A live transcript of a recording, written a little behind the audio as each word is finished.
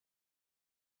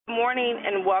Morning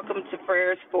and welcome to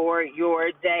Prayers for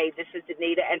Your Day. This is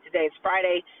Anita, and today is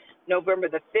Friday,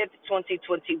 November the 5th,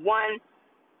 2021.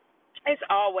 As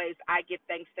always, I give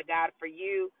thanks to God for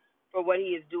you, for what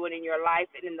He is doing in your life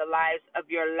and in the lives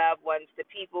of your loved ones, the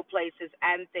people, places,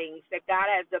 and things that God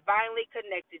has divinely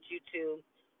connected you to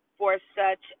for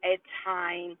such a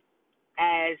time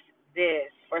as this,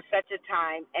 for such a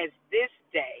time as this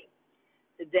day.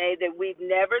 The day that we've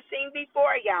never seen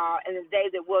before, y'all, and the day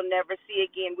that we'll never see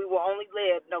again. We will only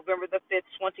live November the 5th,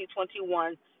 2021,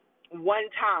 one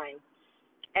time,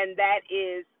 and that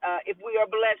is if we are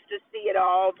blessed to see it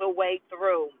all the way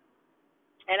through.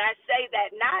 And I say that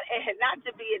not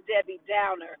to be a Debbie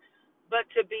Downer, but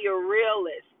to be a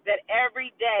realist, that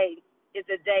every day is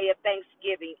a day of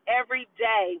Thanksgiving. Every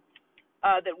day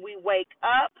that we wake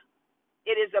up,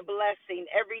 it is a blessing.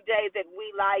 Every day that we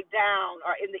lie down,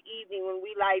 or in the evening when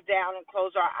we lie down and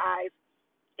close our eyes,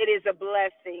 it is a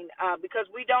blessing because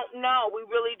we don't know. We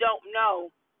really don't know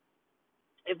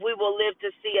if we will live to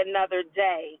see another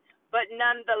day. But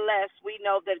nonetheless, we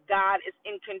know that God is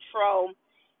in control.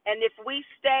 And if we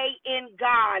stay in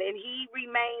God and He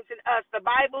remains in us, the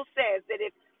Bible says that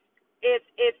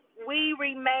if we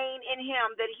remain in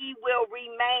Him, that He will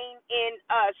remain in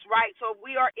us, right? So if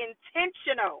we are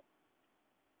intentional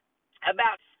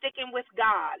about sticking with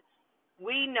God,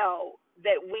 we know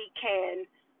that we can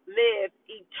live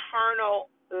eternal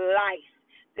life.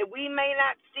 That we may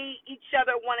not see each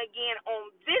other one again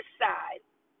on this side,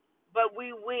 but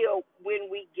we will when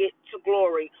we get to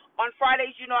glory. On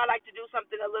Fridays, I like to do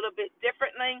something a little bit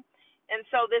differently. And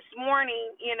so this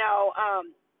morning,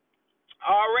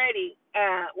 already,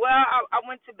 I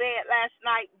went to bed last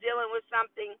night dealing with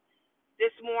something.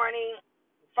 This morning,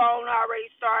 phone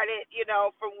already started,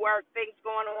 from work, things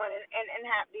going on and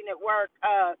happening at work.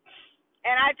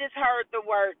 And I just heard the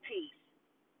word peace.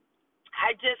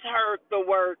 I just heard the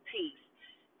word peace.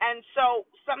 And so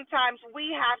sometimes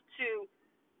we have to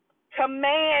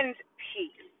command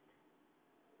peace.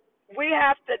 We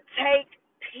have to take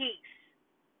peace.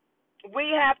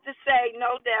 We have to say,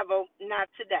 no, devil,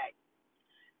 not today.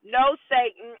 No,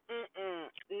 Satan,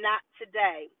 not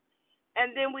today.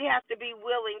 And then we have to be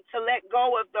willing to let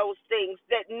go of those things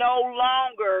that no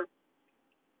longer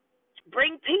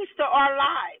bring peace to our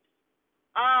lives.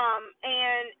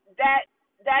 And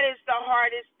that is the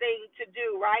hardest thing to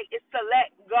do, right? It's to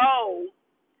let go.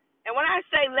 And when I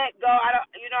say let go, I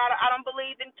don't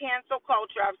believe in cancel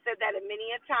culture. I've said that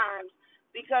many a times,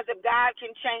 because if God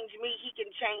can change me, He can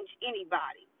change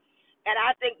anybody. And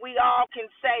I think we all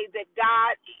can say that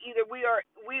God, either we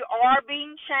are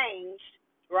being changed,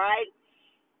 right?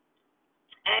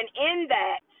 And in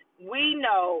that, we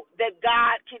know that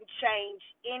God can change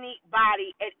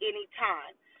anybody at any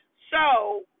time.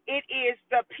 So it is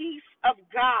the peace of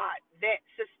God that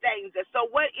sustains us. So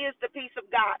what is the peace of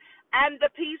God? And the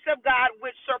peace of God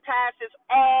which surpasses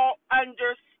all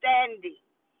understanding.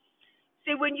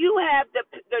 See, when you have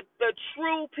the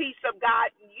true peace of God,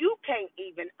 you can't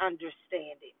even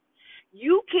understand it.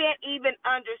 You can't even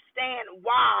understand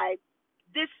why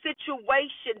this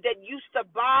situation that used to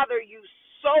bother you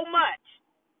so much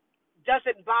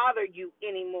doesn't bother you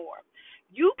anymore.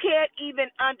 You can't even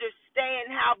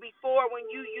understand how before, when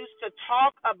you used to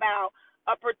talk about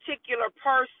a particular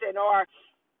person or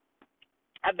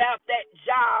about that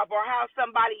job or how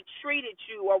somebody treated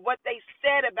you or what they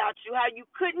said about you, how you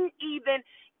couldn't even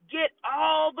get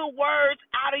all the words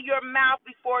out of your mouth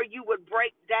before you would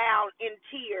break down in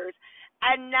tears.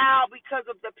 And now, because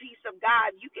of the peace of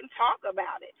God, you can talk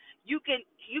about it. You can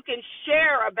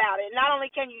share about it. Not only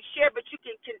can you share, but you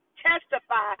can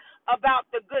testify about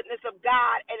the goodness of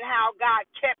God and how God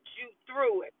kept you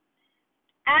through it.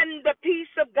 And the peace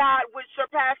of God, which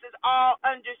surpasses all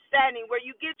understanding, where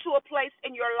you get to a place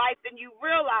in your life and you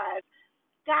realize,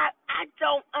 God, I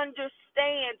don't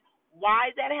understand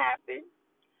why that happened.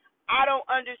 I don't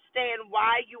understand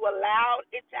why you allowed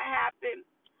it to happen.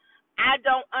 I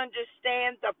don't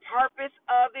understand the purpose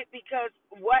of it, because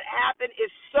what happened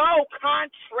is so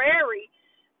contrary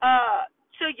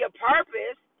to your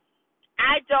purpose.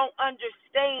 I don't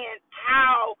understand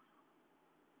how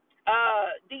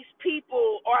these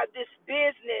people or this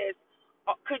business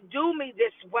could do me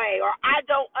this way, or I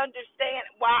don't understand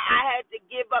why I had to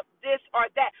give up this or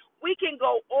that. We can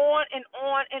go on and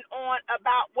on and on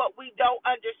about what we don't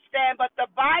understand, but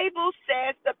the Bible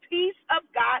says the peace of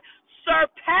God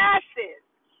surpasses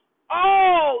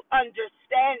all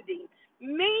understanding,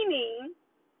 meaning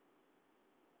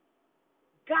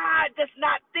God does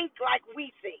not think like we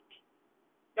think.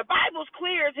 The Bible's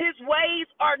clear. His ways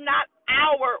are not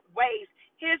our ways.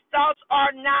 His thoughts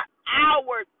are not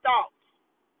our thoughts.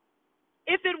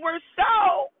 If it were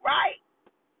so, right?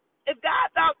 If God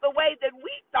thought the way that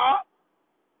we thought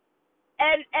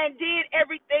and did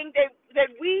everything that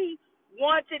we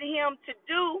wanted him to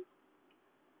do,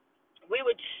 we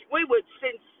would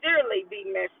sincerely be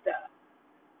messed up.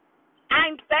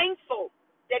 I'm thankful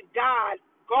that God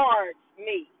guards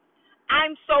me.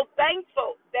 I'm so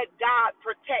thankful that God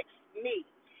protects me.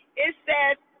 It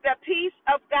says the peace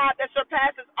of God that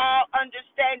surpasses all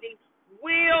understanding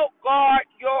will guard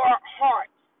your heart.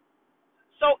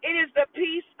 So it is the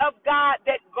peace of God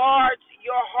that guards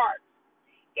your heart.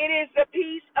 It is the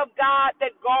peace of God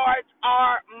that guards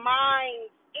our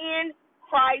minds in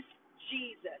Christ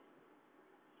Jesus.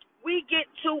 We get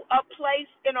to a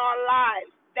place in our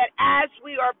lives that as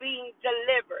we are being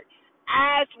delivered,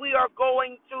 as we are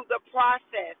going through the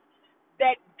process,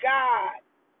 that God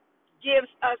gives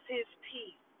us his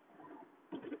peace.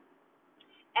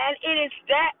 And it is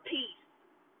that peace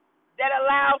that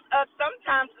allows us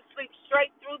sometimes to sleep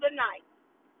straight through the night.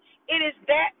 It is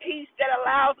that peace that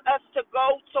allows us to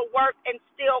go to work and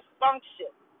still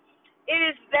function. It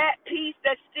is that peace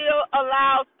that still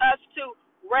allows us to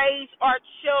raise our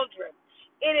children.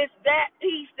 It is that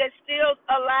peace that still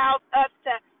allows us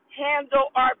to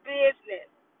handle our business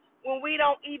when we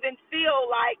don't even feel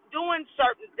like doing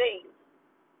certain things.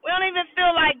 We don't even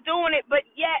feel like doing it, but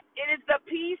yet it is the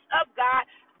peace of God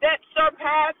that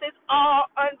surpasses all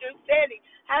understanding.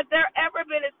 Has there ever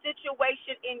been a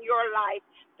situation in your life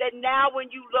that now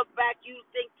when you look back, you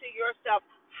think to yourself,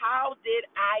 how did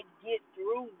I get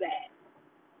through that?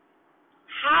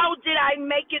 How did I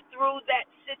make it through that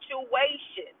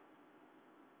situation?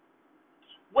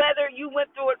 Whether you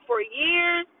went through it for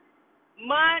years,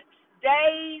 months,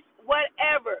 days,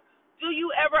 whatever, do you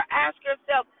ever ask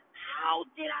yourself, how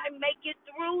did I make it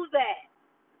through that?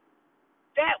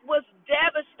 That was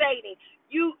devastating.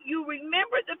 You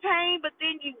remember the pain, but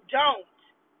then you don't.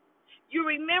 You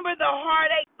remember the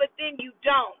heartache, but then you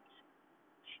don't.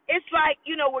 It's like,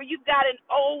 where you've got an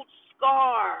old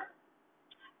scar.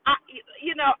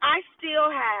 I still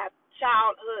have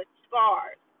childhood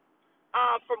scars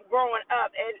from growing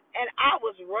up, and I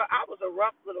was a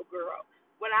rough little girl.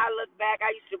 When I look back,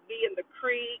 I used to be in the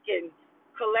creek and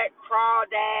collect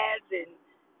crawdads and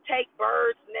take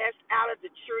birds' nests out of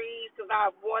the trees because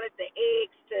I wanted the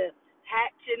eggs to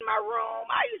hatch in my room.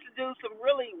 I used to do some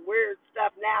really weird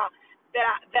stuff now that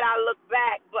I look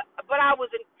back, but I was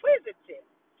inquisitive,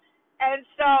 and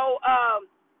so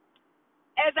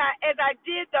as I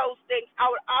did those things, I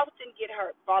would often get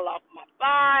hurt, fall off my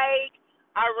bike.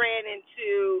 I ran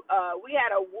into we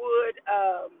had a wood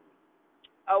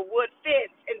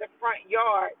fence in the front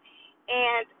yard,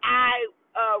 and I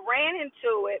ran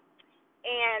into it,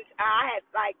 and I had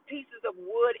like pieces of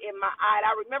wood in my eye. And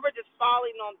I remember just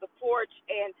falling on the porch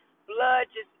and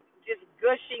blood just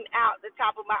gushing out the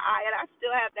top of my eye, and I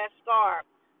still have that scar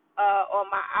on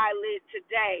my eyelid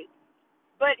today.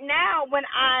 But now when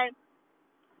I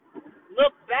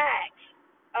look back,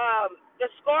 the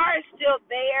scar is still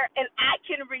there, and I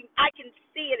can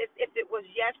see it as if it was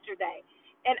yesterday,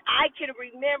 and I can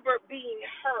remember being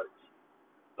hurt,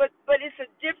 but it's a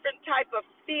different type of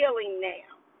feeling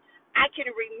now. I can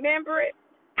remember it.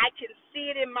 I can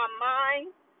see it in my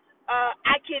mind.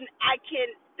 I can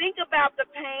think about the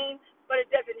pain, but it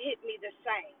doesn't hit me the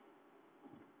same.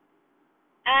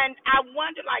 And I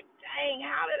wonder, like, dang,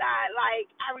 how did I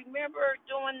remember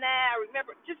doing that. I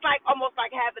remember just like almost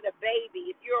like having a baby.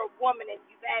 If you're a woman and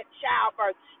you've had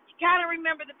childbirth, you kind of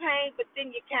remember the pain, but then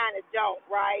you kind of don't,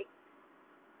 right?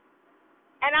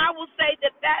 And I will say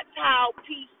that that's how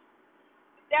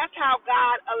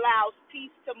God allows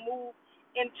peace to move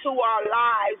into our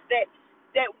lives,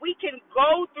 that we can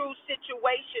go through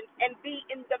situations and be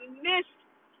in the midst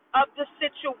of the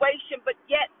situation, but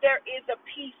yet there is a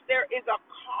peace, there is a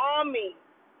calming,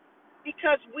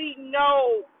 because we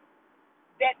know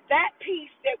that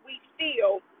peace that we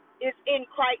feel is in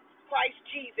Christ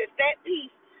Jesus. That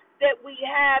peace that we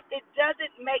have, it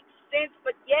doesn't make sense,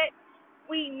 but yet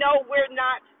we know we're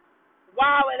not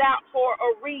wilding out for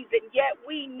a reason. Yet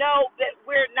we know that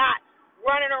we're not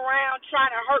running around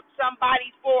trying to hurt somebody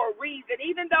for a reason,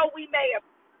 even though we may have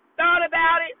thought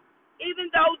about it, even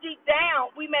though deep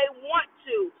down we may want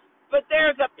to. But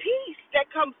there's a peace that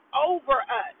comes over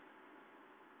us,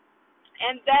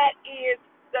 and that is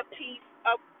the peace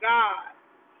of God.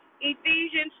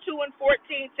 Ephesians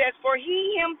 2:14 says, "For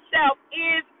he himself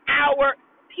is our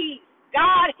peace."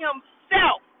 God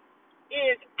himself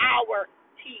is our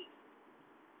peace.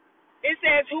 It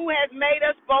says, "Who has made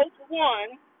us both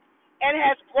one and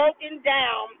has broken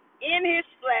down in his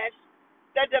flesh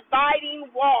the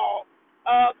dividing wall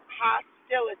of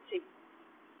hostility."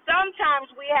 Sometimes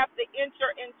we have to enter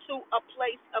into a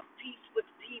place of peace with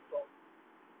people.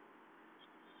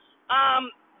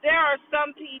 There are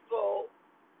some people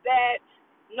that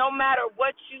no matter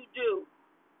what you do,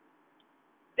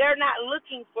 they're not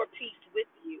looking for peace with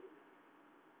you.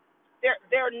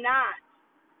 They're not.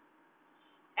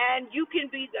 And you can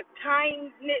be the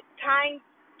kindest,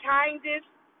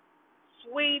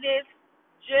 sweetest,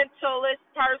 gentlest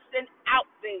person out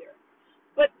there.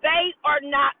 But they are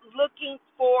not looking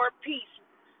for peace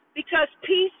because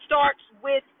peace starts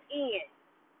within.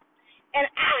 And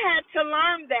I had to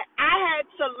learn that. I had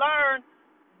to learn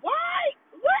why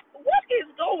what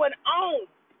is going on.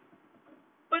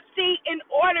 But see, in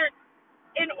order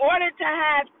to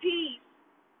have peace,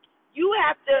 you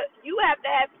have to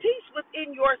have peace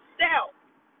within yourself.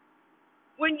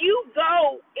 When you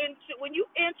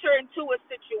enter into a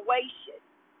situation,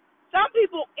 some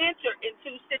people enter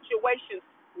into situations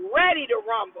ready to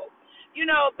rumble. You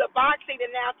know, the boxing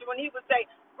announcer, when he would say,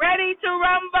 "Ready to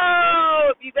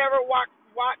rumble," if you've ever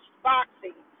watched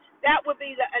boxing, that would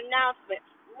be the announcement.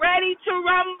 Ready to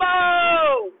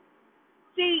rumble.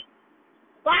 See,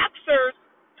 boxers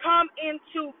come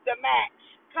into the match,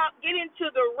 get into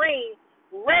the ring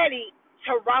ready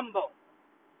to rumble.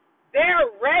 They're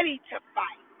ready to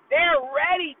fight. They're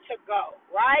ready to go,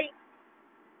 right?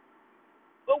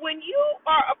 But when you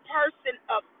are a person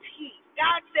of peace,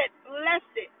 God said,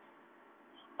 "Blessed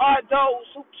are those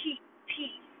who keep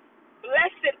peace.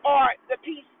 Blessed are the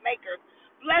peacemakers.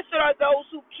 Blessed are those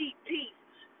who keep peace."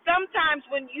 Sometimes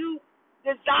when you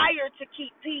desire to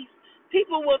keep peace,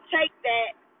 people will take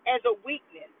that as a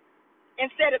weakness.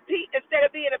 Instead of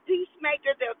being a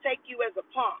peacemaker, they'll take you as a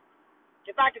punk.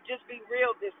 If I could just be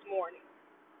real this morning.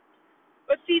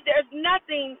 But see, there's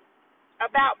nothing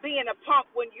about being a punk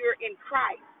when you're in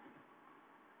Christ.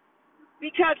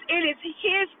 Because it is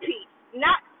his peace,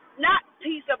 not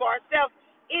peace of ourselves.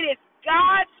 It is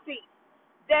God's peace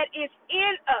that is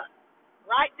in us,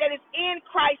 right? That is in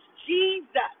Christ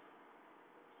Jesus,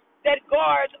 that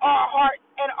guards our hearts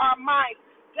and our minds.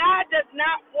 God does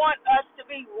not want us to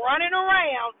be running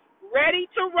around ready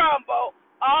to rumble,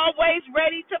 always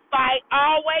ready to fight,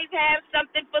 always have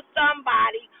something for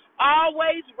somebody,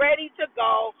 always ready to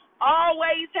go,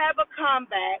 always have a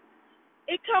comeback.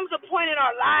 It comes a point in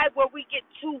our lives where we get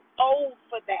too old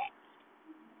for that.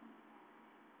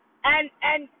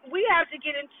 And we have to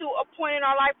get into a point in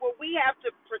our life where we have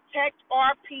to protect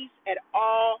our peace at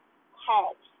all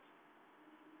costs.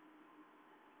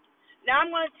 Now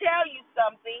I'm going to tell you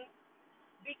something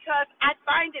because I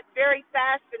find it very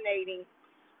fascinating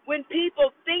when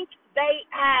people think they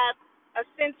have a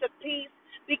sense of peace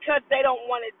because they don't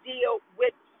want to deal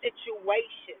with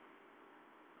situations.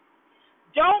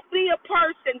 Don't be a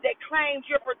person that claims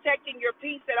you're protecting your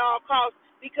peace at all costs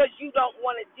because you don't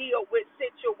want to deal with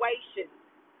situations.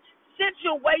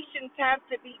 Situations have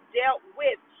to be dealt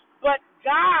with, but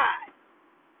God,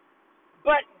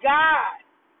 but God,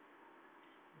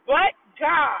 but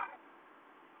God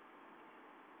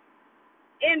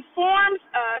informs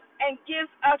us and gives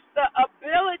us the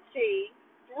ability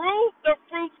through the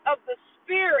fruits of the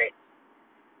Spirit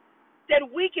that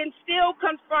we can still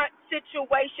confront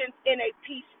situations in a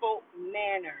peaceful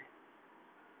manner.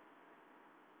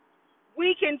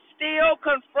 We can still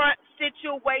confront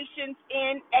situations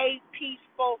in a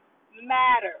peaceful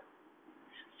manner.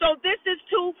 So this is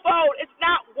twofold. It's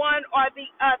not one or the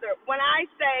other. When I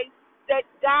say that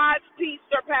God's peace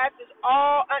surpasses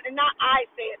all, not I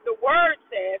say it, the Word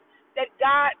says that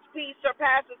God's peace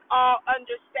surpasses all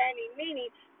understanding, meaning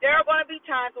there are going to be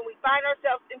times when we find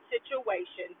ourselves in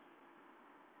situations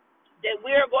that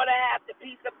we're going to have the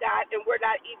peace of God and we're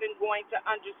not even going to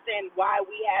understand why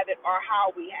we have it or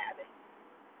how we have it.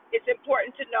 It's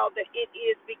important to know that it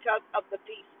is because of the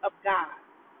peace of God.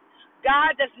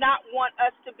 God does not want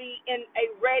us to be in a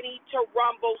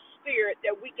ready-to-rumble spirit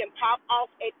that we can pop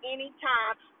off at any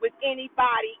time with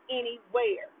anybody,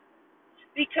 anywhere.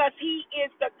 Because he is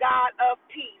the God of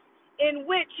peace, in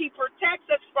which he protects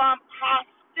us from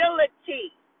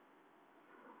hostility.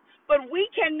 But we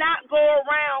cannot go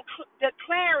around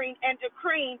declaring and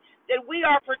decreeing that we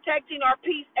are protecting our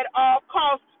peace at all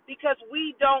costs because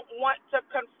we don't want to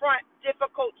confront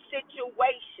difficult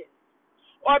situations,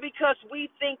 or because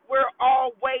we think we're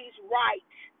always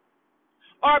right,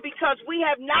 or because we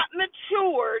have not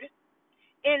matured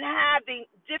in having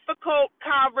difficult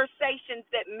conversations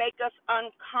that make us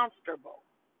uncomfortable.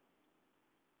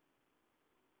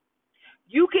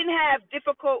 You can have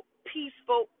difficult,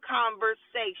 peaceful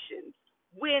conversations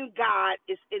when God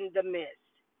is in the midst.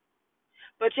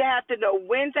 But you have to know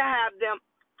when to have them,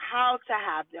 how to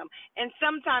have them. And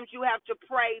sometimes you have to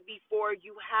pray before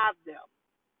you have them.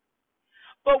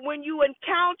 But when you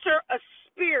encounter a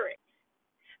spirit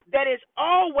that is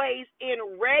always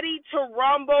in ready to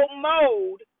rumble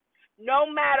mode, no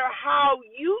matter how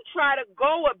you try to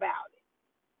go about it,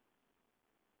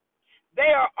 they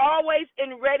are always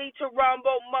in ready to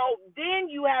rumble mode.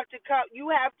 Then you have to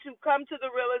come to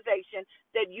the realization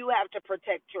that you have to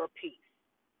protect your peace.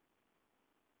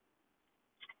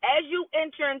 As you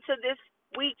enter into this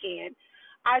weekend,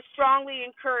 I strongly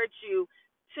encourage you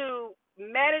to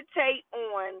meditate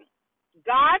on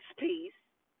God's peace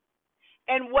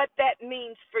and what that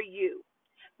means for you.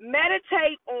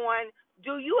 Meditate on,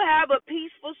 do you have a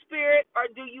peaceful spirit or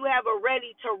do you have a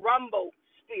ready to rumble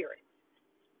spirit?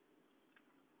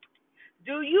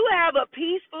 Do you have a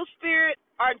peaceful spirit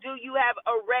or do you have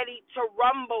a ready to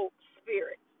rumble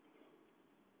spirit?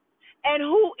 And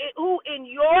who in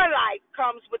your life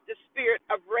comes with the spirit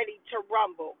of ready to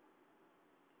rumble?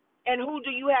 And who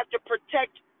do you have to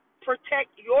protect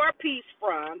your peace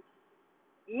from?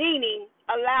 Meaning,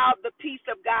 allow the peace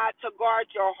of God to guard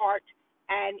your heart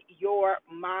and your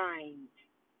mind.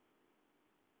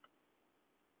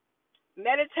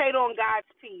 Meditate on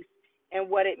God's peace and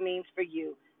what it means for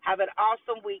you. Have an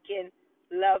awesome weekend.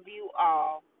 Love you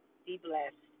all. Be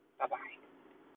blessed. Bye-bye.